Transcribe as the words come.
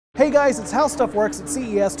Hey guys, it's HowStuffWorks at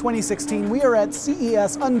CES 2016. We are at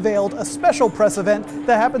CES Unveiled, a special press event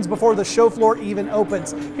that happens before the show floor even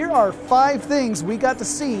opens. Here are 5 things we got to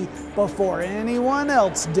see before anyone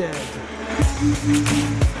else did.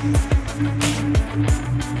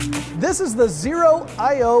 This is the Zero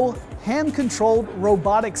IO hand-controlled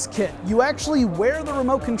robotics kit. You actually wear the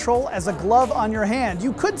remote control as a glove on your hand.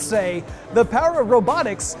 You could say the power of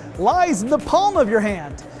robotics lies in the palm of your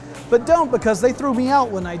hand. But don't, because they threw me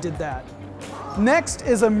out when I did that. Next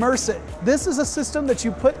is Immerse It. This is a system that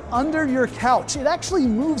you put under your couch. It actually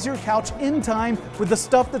moves your couch in time with the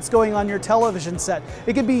stuff that's going on your television set.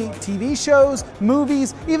 It could be TV shows,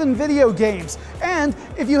 movies, even video games. And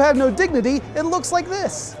if you have no dignity, it looks like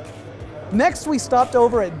this. Next, we stopped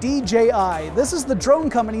over at DJI. This is the drone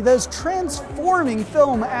company that is transforming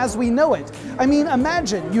film as we know it. I mean,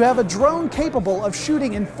 imagine you have a drone capable of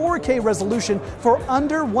shooting in 4K resolution for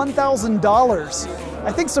under $1,000.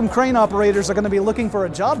 I think some crane operators are going to be looking for a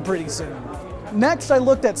job pretty soon. Next, I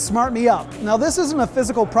looked at Smart Me Up. Now, this isn't a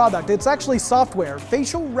physical product, it's actually software,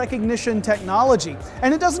 facial recognition technology.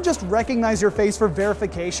 And it doesn't just recognize your face for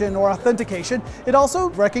verification or authentication, it also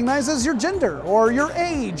recognizes your gender, or your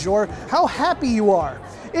age, or how happy you are.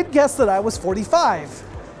 It guessed that I was 45,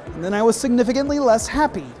 and then I was significantly less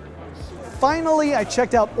happy. Finally, I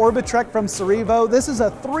checked out Orbitrek from Cerevo. This is a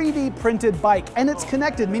 3D printed bike, and it's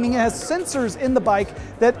connected, meaning it has sensors in the bike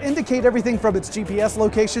that indicate everything from its GPS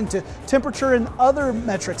location to temperature and other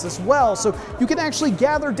metrics as well. So you can actually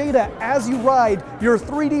gather data as you ride your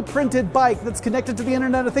 3D printed bike that's connected to the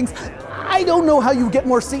Internet of Things. I don't know how you get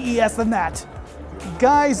more CES than that.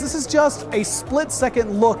 Guys, this is just a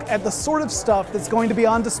split-second look at the sort of stuff that's going to be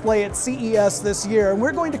on display at CES this year, and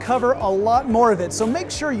we're going to cover a lot more of it, so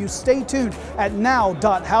make sure you stay tuned at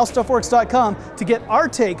now.howstuffworks.com to get our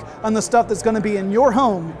take on the stuff that's going to be in your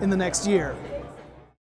home in the next year.